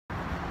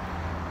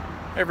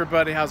Hey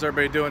everybody, how's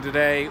everybody doing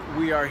today?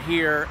 We are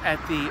here at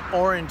the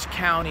Orange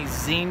County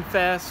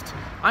ZineFest.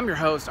 I'm your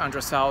host,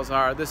 Andres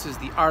Salazar. This is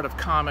the Art of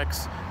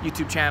Comics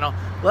YouTube channel.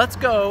 Let's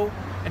go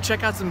and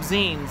check out some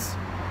zines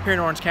here in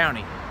Orange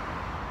County.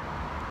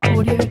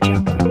 Audio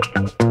Jungle.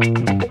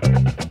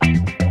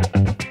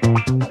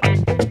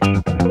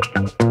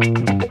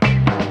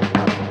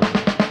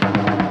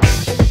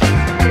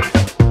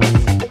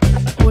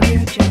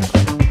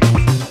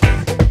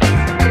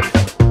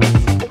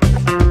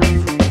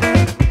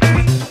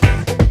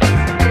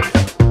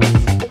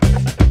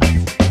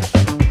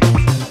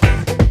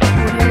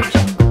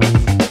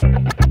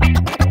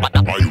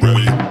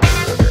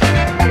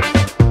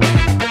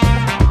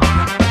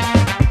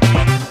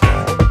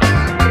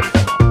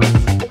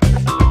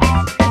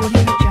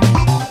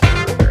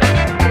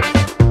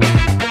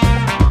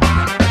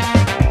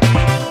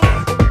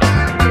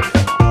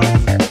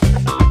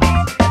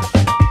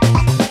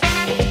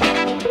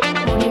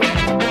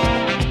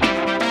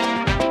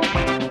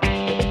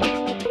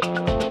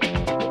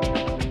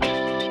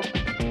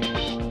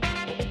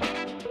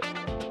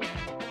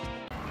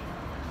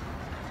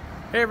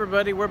 Hey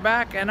everybody, we're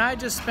back, and I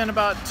just spent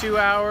about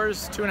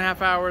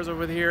 2.5 hours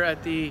over here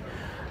at the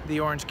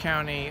Orange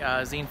County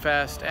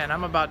ZineFest, and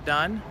I'm about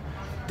done.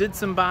 Did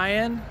some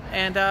buy-in,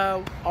 and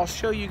I'll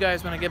show you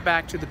guys when I get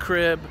back to the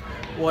crib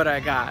what I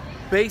got.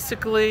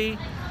 Basically,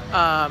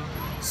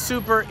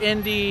 super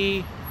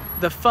indie,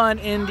 the fun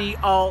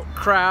indie alt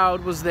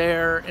crowd was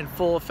there in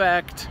full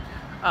effect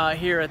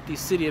here at the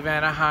City of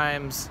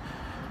Anaheim's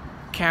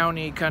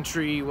county,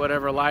 country,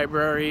 whatever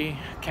library,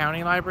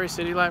 county library,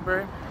 city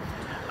library.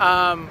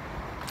 A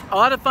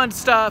lot of fun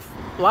stuff,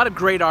 a lot of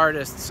great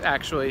artists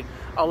actually,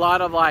 a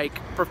lot of like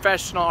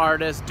professional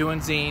artists doing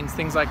zines,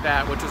 things like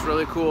that, which is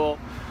really cool.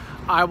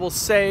 I will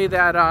say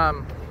that,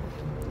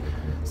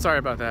 sorry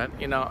about that,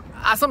 you know,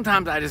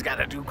 sometimes I just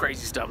gotta do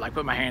crazy stuff like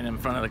put my hand in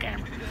front of the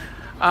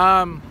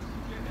camera.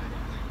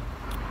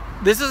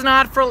 This is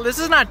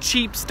not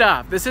cheap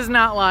stuff. This is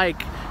not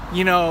like,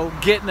 you know,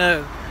 getting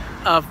a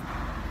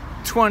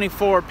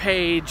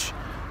 24-page,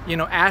 you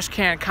know, ash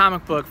can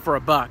comic book for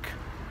 $1.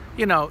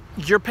 You know,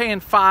 you're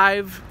paying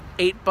 $5,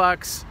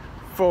 $8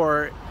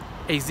 for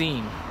a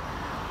zine,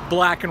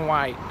 black and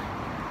white,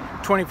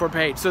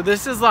 24-page. So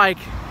this is like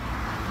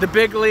the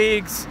big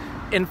leagues,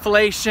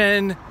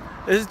 inflation.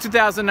 This is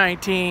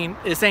 2019.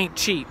 This ain't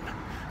cheap.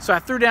 So I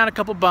threw down a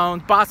couple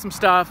bones, bought some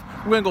stuff.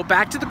 We're gonna go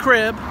back to the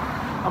crib.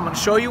 I'm gonna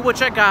show you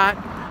what I got.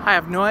 I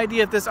have no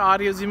idea if this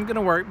audio is even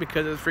gonna work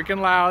because it's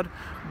freaking loud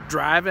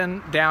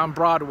driving down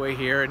Broadway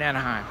here in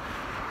Anaheim.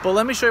 But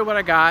let me show you what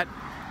I got,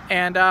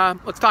 and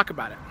let's talk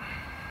about it.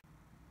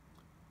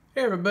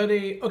 Hey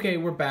everybody, okay,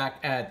 we're back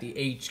at the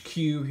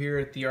HQ here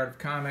at the Art of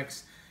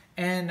Comics,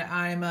 and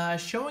I'm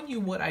showing you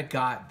what I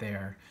got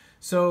there.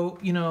 So,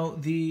 you know,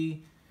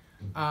 the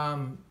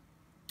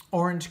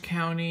Orange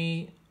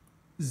County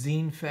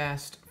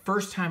ZineFest,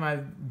 first time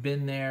I've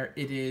been there.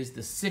 It is the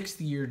 6th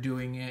year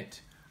doing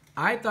it.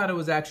 I thought it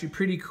was actually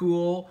pretty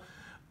cool,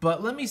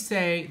 but let me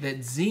say that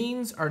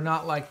zines are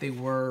not like they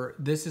were.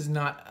 This is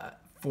not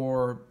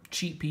for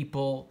cheap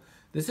people.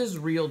 This is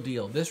real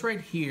deal. This right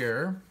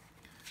here,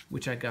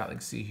 which I got,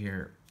 let's see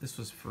here, this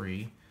was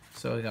free.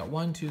 So I got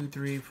 1, 2,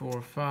 3,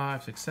 4,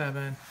 5, 6,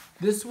 7.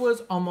 This was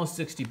almost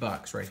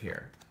 $60 right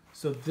here.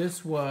 So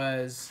this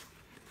was,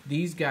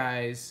 these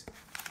guys,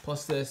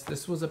 plus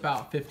this was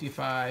about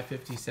 $55,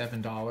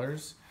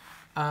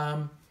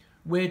 $57.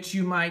 Which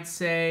you might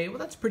say, well,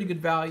 that's pretty good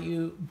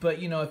value. But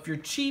you know, if you're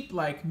cheap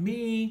like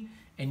me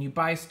and you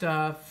buy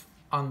stuff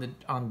on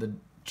the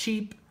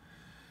cheap,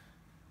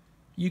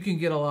 you can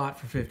get a lot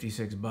for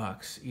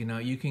 $56. You know,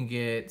 you can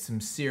get some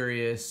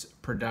serious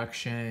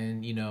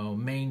production, you know,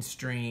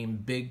 mainstream,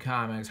 big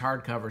comics,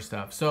 hardcover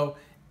stuff. So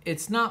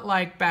it's not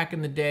like back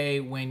in the day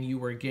when you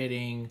were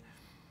getting,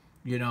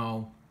 you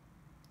know,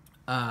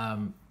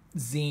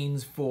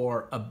 zines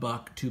for $1,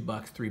 $2,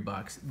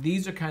 $3.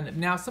 These are kind of,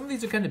 now some of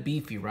these are kind of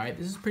beefy, right?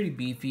 This is pretty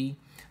beefy.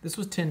 This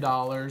was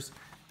 $10.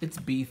 It's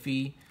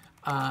beefy.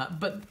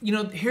 But you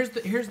know, here's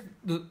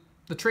the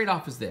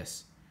trade-off is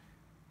this.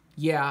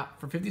 Yeah,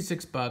 for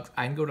 $56,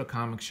 I can go to a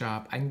comic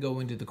shop, I can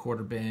go into the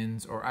quarter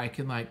bins, or I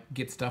can like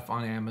get stuff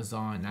on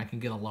Amazon, and I can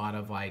get a lot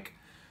of like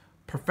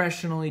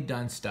professionally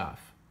done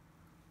stuff.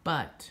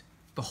 But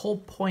the whole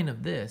point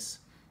of this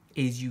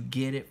is you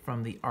get it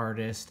from the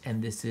artist,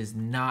 and this is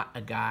not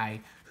a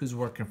guy who's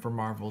working for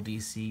Marvel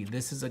DC.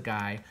 This is a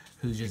guy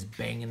who's just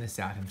banging this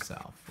out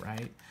himself,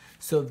 right?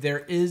 So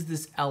there is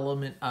this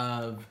element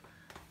of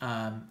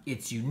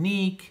it's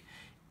unique,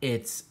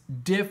 it's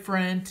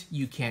different,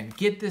 you can't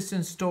get this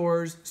in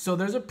stores, so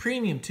there's a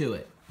premium to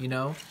it, you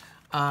know?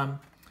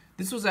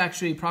 This was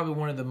actually probably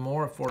one of the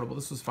more affordable.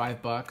 This was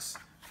 $5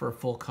 for a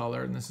full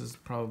color, and this is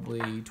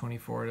probably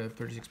 24 to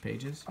 36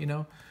 pages, you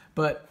know?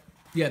 But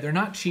yeah, they're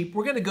not cheap.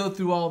 We're gonna go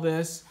through all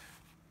this.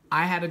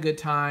 I had a good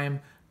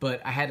time,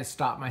 but I had to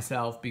stop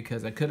myself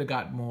because I could have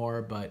got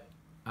more, but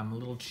I'm a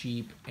little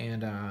cheap,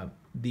 and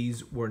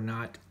these were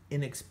not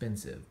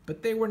inexpensive,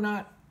 but they were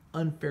not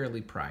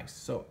unfairly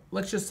priced. So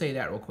let's just say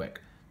that real quick.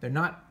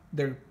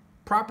 They're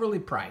properly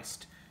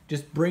priced.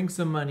 Just bring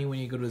some money when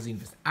you go to a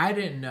ZineFest. I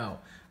didn't know.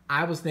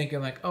 I was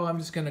thinking like, oh, I'm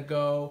just gonna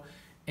go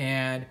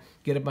and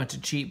get a bunch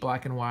of cheap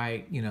black and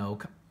white, you know,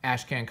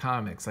 ashcan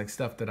comics, like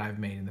stuff that I've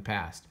made in the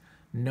past.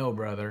 No,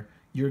 brother,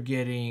 you're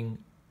getting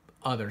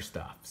other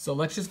stuff. So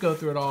let's just go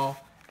through it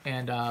all,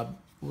 and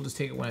we'll just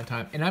take it one at a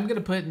time. And I'm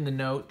gonna put in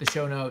the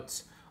show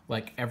notes,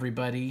 like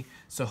everybody.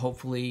 So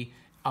hopefully,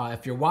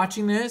 if you're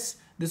watching this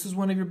is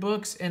one of your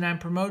books, and I'm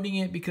promoting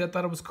it because I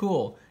thought it was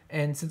cool.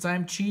 And since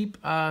I'm cheap,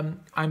 since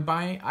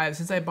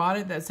I bought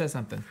it, that says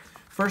something.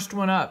 First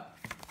one up,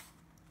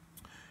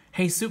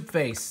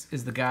 heysoupface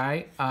is the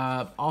guy,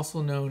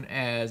 also known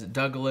as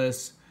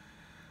Douglas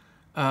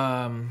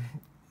Gauthier.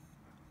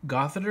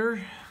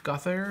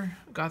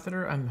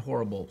 I'm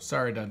horrible.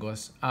 Sorry,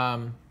 Douglas.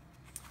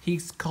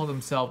 He's called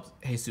himself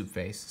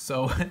heysoupface.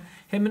 So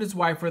him and his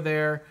wife were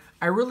there.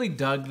 I really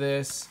dug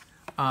this.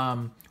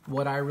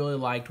 What I really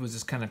liked was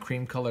this kind of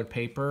cream colored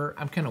paper.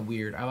 I'm kind of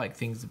weird. I like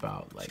things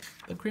about like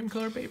the cream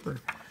colored paper.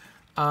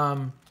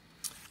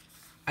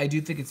 I do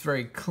think it's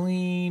very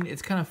clean.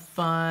 It's kind of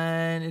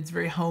fun. It's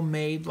very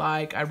homemade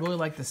like. I really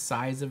like the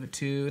size of it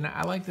too. And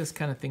I like this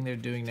kind of thing they're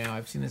doing now.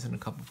 I've seen this in a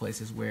couple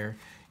places where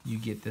you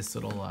get this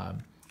little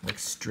like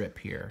strip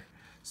here.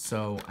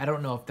 So I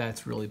don't know if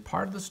that's really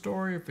part of the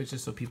story or if it's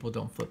just so people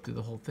don't flip through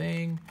the whole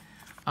thing.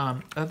 I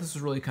thought this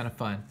was really kind of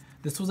fun.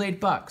 This was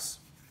 $8.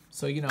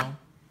 So, you know,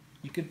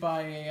 you could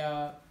buy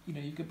a,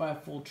 you could buy a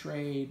full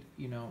trade,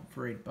 you know,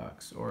 for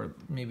 $8 or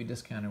maybe a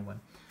discounted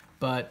one.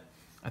 But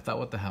I thought,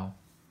 what the hell?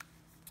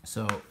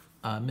 So,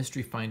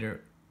 Mystery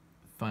Finder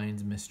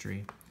finds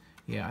mystery.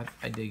 Yeah,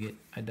 I dig it.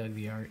 I dug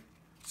the art.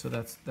 So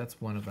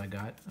that's one of I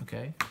got.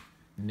 Okay.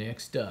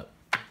 Next up,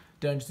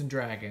 Dungeons and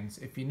Dragons.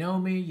 If you know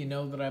me, you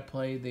know that I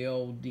play the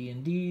old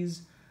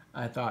D&Ds.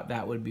 I thought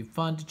that would be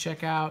fun to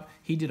check out.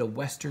 He did a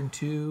Western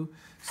too.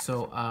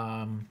 So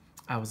I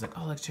was like,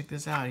 oh, let's check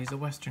this out. He's a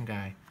Western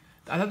guy.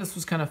 I thought this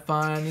was kind of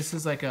fun. This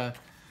is like a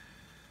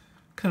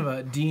kind of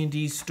a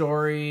D&D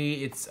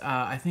story. It's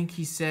I think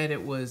he said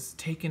it was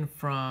taken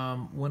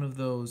from one of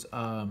those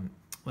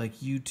like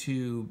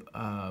YouTube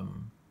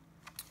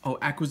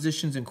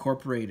Acquisitions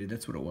Incorporated.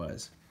 That's what it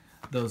was.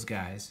 Those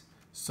guys.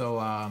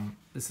 So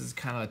this is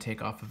kind of a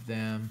takeoff of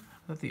them.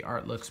 I thought the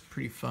art looks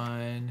pretty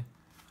fun.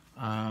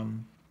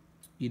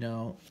 You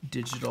know,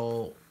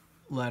 digital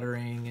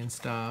lettering and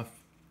stuff.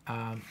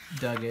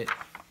 Dug it.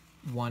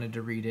 Wanted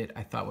to read it.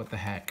 I thought, what the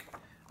heck?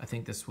 I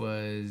think this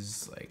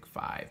was like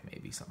 $5,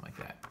 maybe something like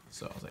that.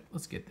 So I was like,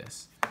 let's get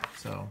this.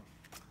 So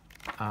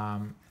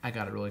I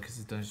got it really because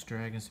it's Dungeons &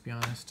 Dragons, to be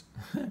honest.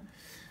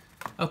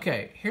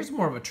 Okay, here's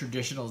more of a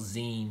traditional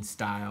zine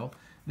style.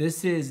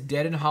 This is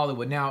Dead in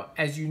Hollywood. Now,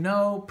 as you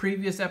know,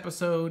 previous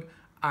episode,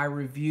 I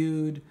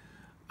reviewed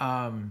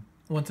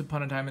Once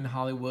Upon a Time in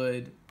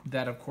Hollywood.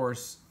 That, of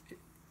course,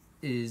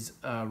 is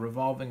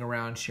revolving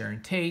around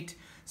Sharon Tate.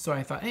 So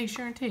I thought, hey,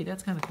 Sharon Tate,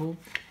 that's kind of cool.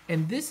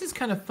 And this is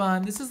kind of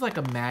fun. This is like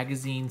a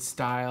magazine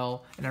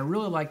style. And I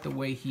really like the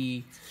way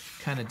he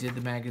kind of did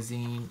the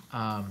magazine.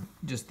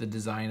 Just the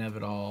design of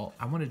it all.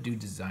 I want to do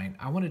design.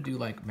 I want to do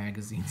like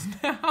magazines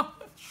now.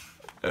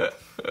 I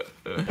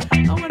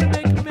want to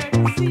make a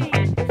magazine.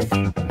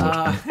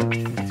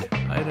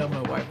 I know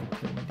my wife will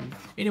kill me.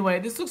 Anyway,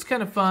 this looks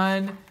kind of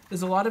fun.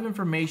 There's a lot of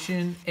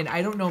information. And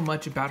I don't know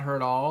much about her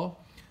at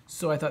all.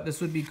 So I thought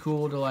this would be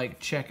cool to like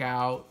check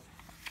out.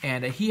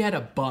 And he had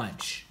a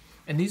bunch.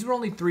 And these were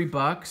only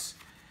 $3.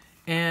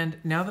 And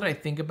now that I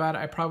think about it,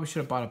 I probably should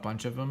have bought a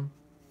bunch of them.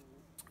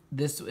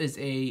 This is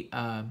a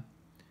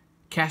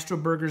Castro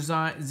Burger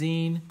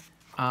zine.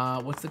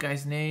 What's the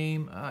guy's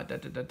name? I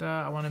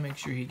want to make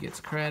sure he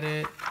gets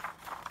credit.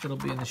 It'll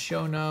be in the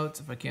show notes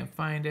if I can't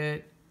find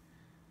it.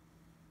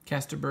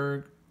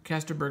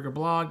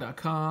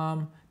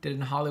 CastroBurgerblog.com,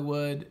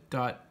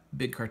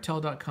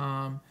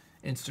 deadinhollywood.bigcartel.com,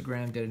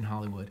 Instagram, Dead in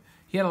Hollywood.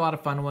 He had a lot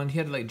of fun ones. He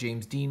had like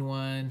James Dean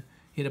one.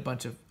 He had a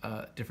bunch of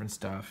different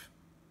stuff.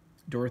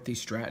 Dorothy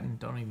Stratton.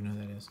 Don't even know who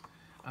that is.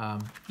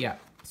 Yeah.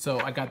 So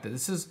I got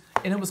this.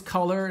 And it was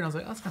color, and I was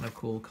like, oh, that's kind of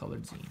cool,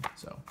 colored zine.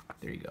 So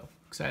there you go.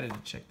 Excited to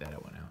check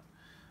that one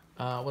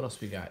out. What else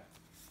we got?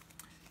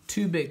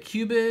 2-Bit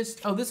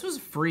Cubist. Oh, this was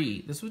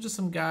free. This was just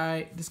some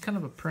guy. This kind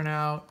of a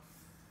printout.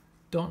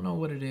 Don't know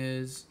what it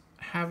is.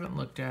 Haven't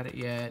looked at it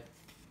yet.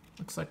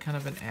 Looks like kind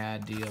of an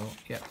ad deal.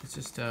 Yeah, it's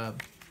just a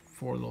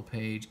 4-little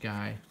page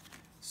guy.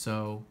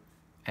 So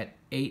at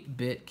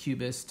 8-Bit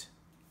Cubist,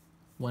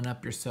 one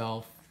up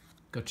yourself.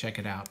 Go check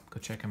it out. Go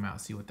check them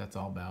out. See what that's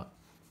all about.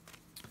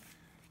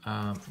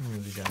 Let me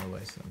move these out of the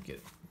way so I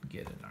can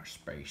get in our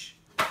space.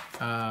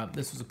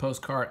 This was a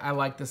postcard. I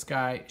like this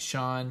guy,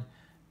 Sean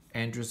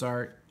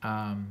Andrezart.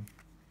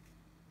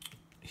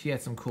 He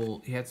had some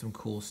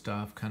cool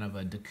stuff, kind of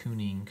a de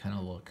Kooning kind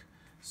of look.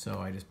 So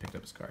I just picked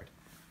up his card.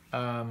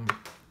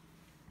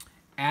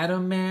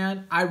 Adam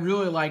Man, I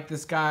really like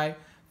this guy,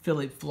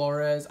 Felipe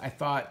Flores. I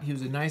thought he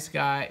was a nice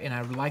guy, and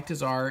I liked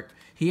his art.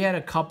 He had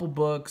a couple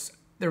books.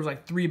 There was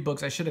like 3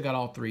 books. I should have got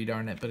all 3,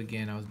 darn it. But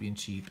again, I was being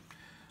cheap.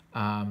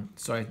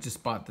 So I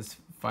just bought this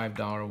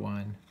 $5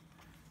 one.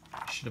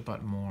 Should have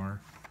bought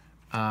more.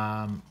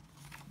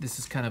 this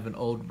is kind of an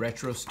old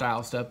retro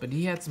style stuff, but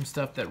he had some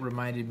stuff that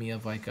reminded me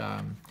of like,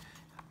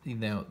 you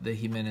know, the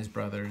Jimenez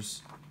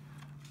brothers.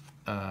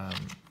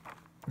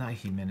 Not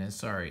Jimenez,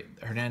 sorry,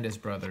 Hernandez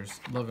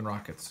brothers, Love and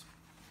Rockets.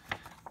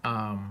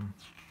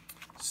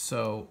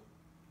 So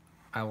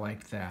I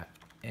liked that.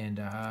 And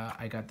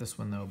I got this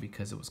one though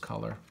because it was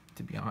color,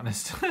 to be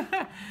honest.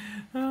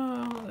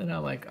 And I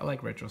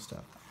like retro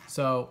stuff.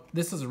 So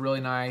this is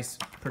really nice.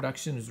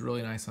 Production is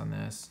really nice on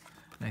this.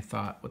 And I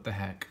thought, what the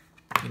heck?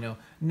 You know,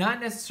 not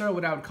necessarily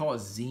what I would call a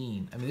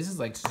zine. I mean, this is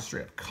like just a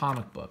straight up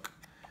comic book.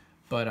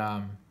 But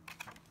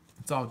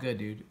it's all good,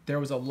 dude. There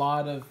was a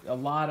lot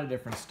of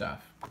different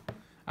stuff.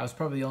 I was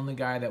probably the only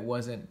guy that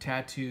wasn't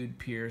tattooed,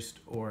 pierced,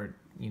 or,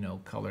 you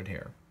know, colored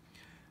hair.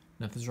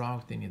 Nothing's wrong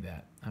with any of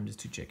that. I'm just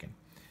too chicken.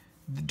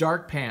 The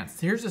Dark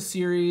Pants. Here's a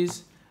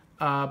series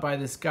by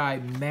this guy,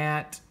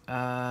 Matt,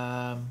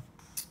 what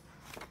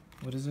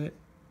is it?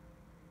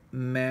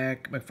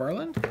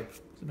 McFarland? Is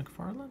it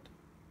McFarland?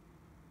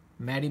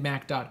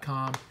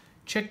 MattyMac.com.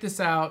 Check this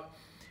out.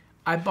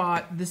 I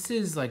bought, this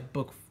is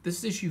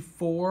issue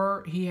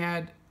 4.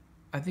 I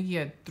think he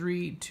had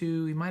 3,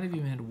 2, he might have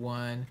even had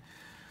 1.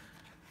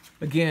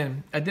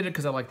 Again, I did it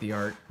because I like the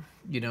art.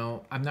 You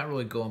know, I'm not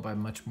really going by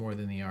much more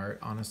than the art,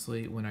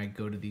 honestly, when I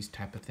go to these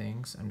type of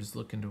things. I'm just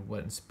looking to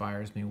what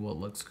inspires me, what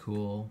looks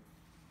cool.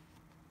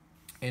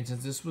 And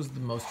since this was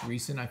the most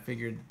recent, I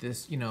figured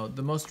this, you know,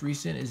 the most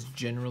recent is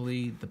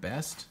generally the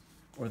best,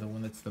 or the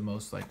one that's the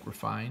most, like,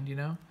 refined, you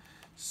know?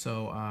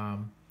 So, I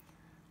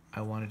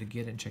wanted to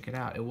get it and check it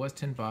out. It was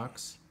 $10, a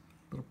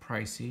little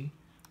pricey.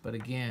 But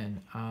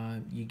again,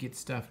 you get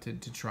stuff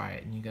to try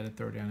it, and you got to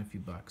throw down a few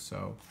bucks.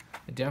 So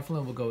I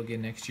definitely will go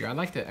again next year. I'd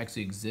like to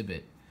actually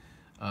exhibit,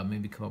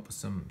 maybe come up with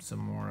some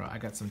more. I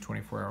got some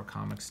 24-hour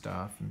comic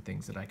stuff and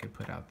things that I could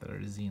put out that are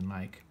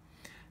zine-like.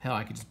 Hell,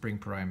 I could just bring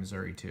Pariah,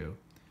 Missouri too,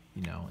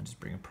 you know, and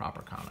just bring a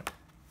proper comic.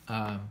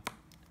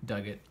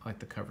 Dug it. I like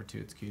the cover too.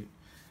 It's cute.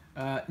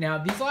 Now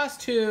these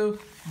last two,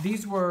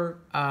 these were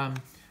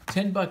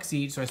 $10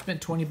 each. So I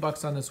spent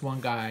 $20 on this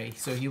one guy.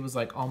 So he was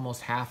like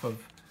almost half of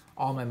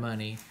all my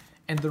money.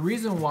 And the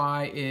reason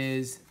why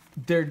is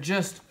they're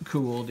just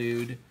cool,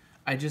 dude.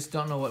 I just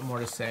don't know what more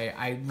to say.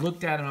 I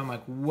looked at him, I'm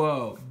like,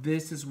 whoa,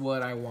 this is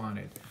what I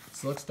wanted.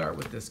 So let's start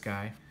with this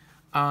guy.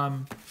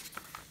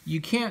 You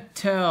can't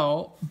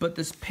tell, but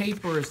this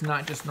paper is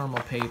not just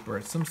normal paper.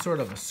 It's some sort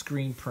of a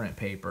screen print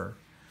paper.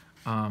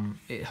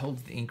 It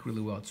holds the ink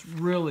really well. It's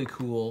really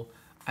cool.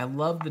 I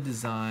love the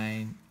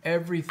design.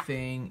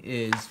 Everything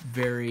is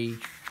very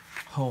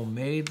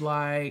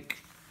homemade-like.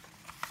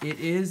 It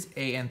is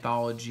an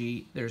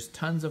anthology. There's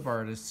tons of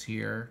artists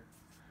here.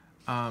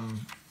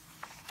 And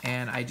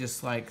I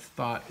just like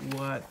thought,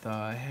 what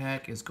the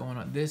heck is going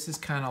on? This is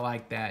kind of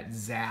like that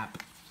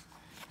Zap,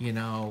 you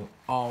know,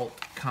 alt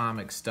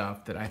comic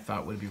stuff that I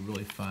thought would be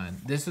really fun.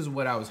 This is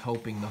what I was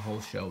hoping the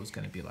whole show was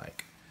going to be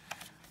like.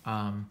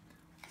 A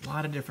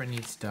lot of different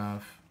neat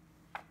stuff.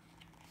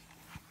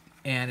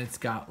 And it's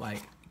got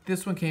like,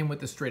 this one came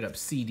with a straight up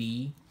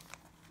CD.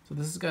 So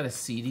this has got a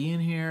CD in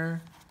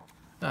here.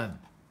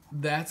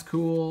 That's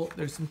cool.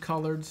 There's some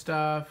colored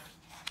stuff.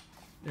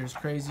 There's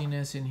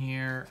craziness in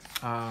here.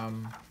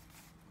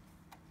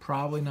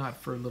 Probably not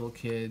for little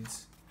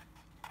kids.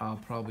 I'll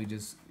probably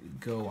just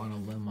go on a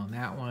limb on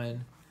that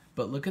one.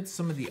 But look at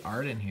some of the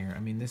art in here. I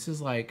mean, this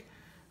is like,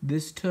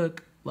 this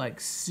took like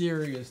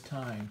serious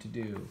time to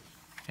do.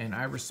 And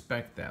I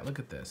respect that. Look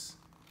at this.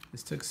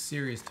 This took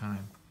serious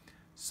time.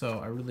 So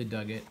I really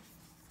dug it.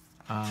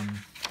 And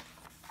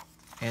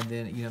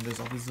then, you know, there's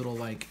all these little,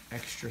 like,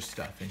 extra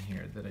stuff in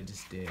here that I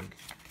just dig.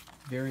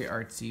 Very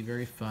artsy,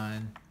 very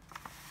fun.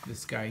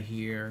 This guy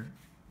here,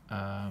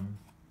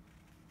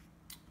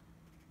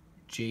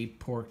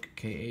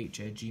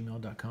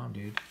 jporkkh@gmail.com,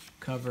 dude.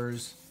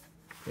 Covers,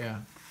 yeah,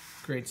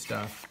 great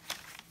stuff.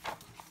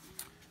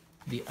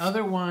 The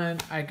other one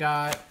I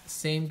got,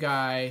 same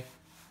guy,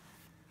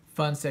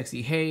 Fun,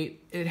 Sexy,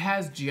 Hate. It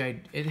has a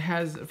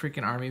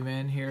freaking Army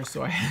Men here,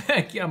 so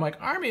I'm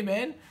like, Army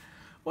Men?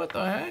 What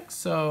the heck?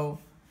 So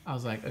I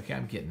was like, okay,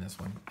 I'm getting this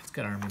one. It's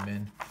got Army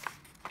Men,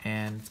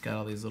 and it's got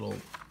all these little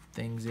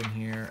things in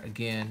here.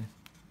 Again,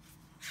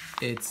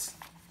 it's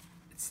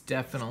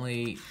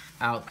definitely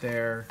out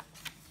there,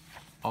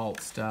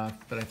 alt stuff,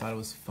 but I thought it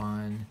was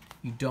fun.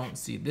 You don't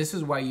see, this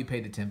is why you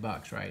pay the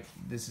 $10, right?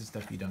 This is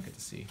stuff you don't get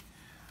to see.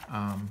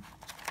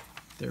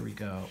 There we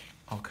go.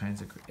 All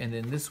kinds of, and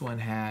then this one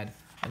had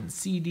a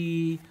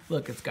CD.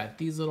 Look, it's got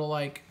these little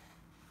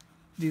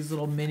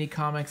mini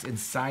comics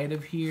inside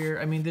of here.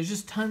 I mean, there's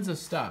just tons of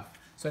stuff.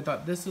 So I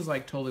thought this is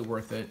like totally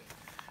worth it.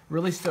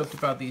 Really stoked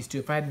about these two.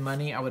 If I had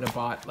money, I would have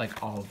bought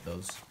like all of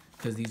those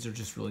because these are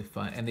just really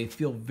fun and they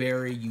feel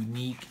very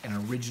unique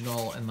and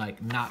original and like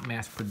not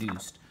mass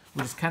produced,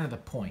 which is kind of the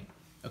point.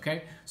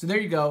 Okay, so there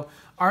you go.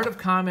 Art of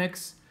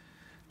Comics.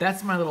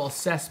 That's my little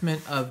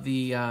assessment of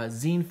the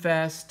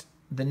ZineFest.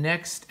 The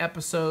next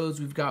episodes,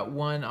 we've got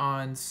one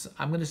on,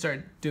 I'm going to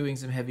start doing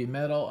some heavy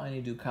metal. I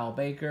need to do Kyle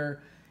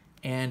Baker.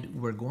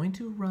 And we're going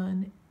to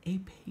run a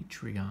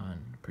Patreon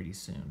pretty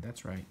soon.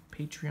 That's right.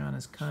 Patreon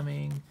is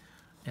coming.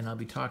 And I'll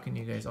be talking to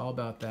you guys all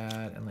about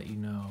that and let you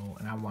know.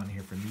 And I want to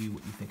hear from you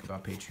what you think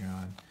about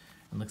Patreon.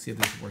 And let's see if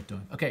this is worth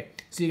doing. Okay,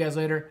 see you guys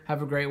later.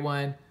 Have a great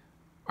one.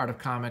 Art of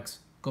Comics.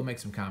 Go make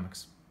some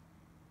comics.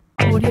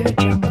 Audio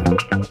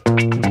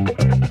Jungle.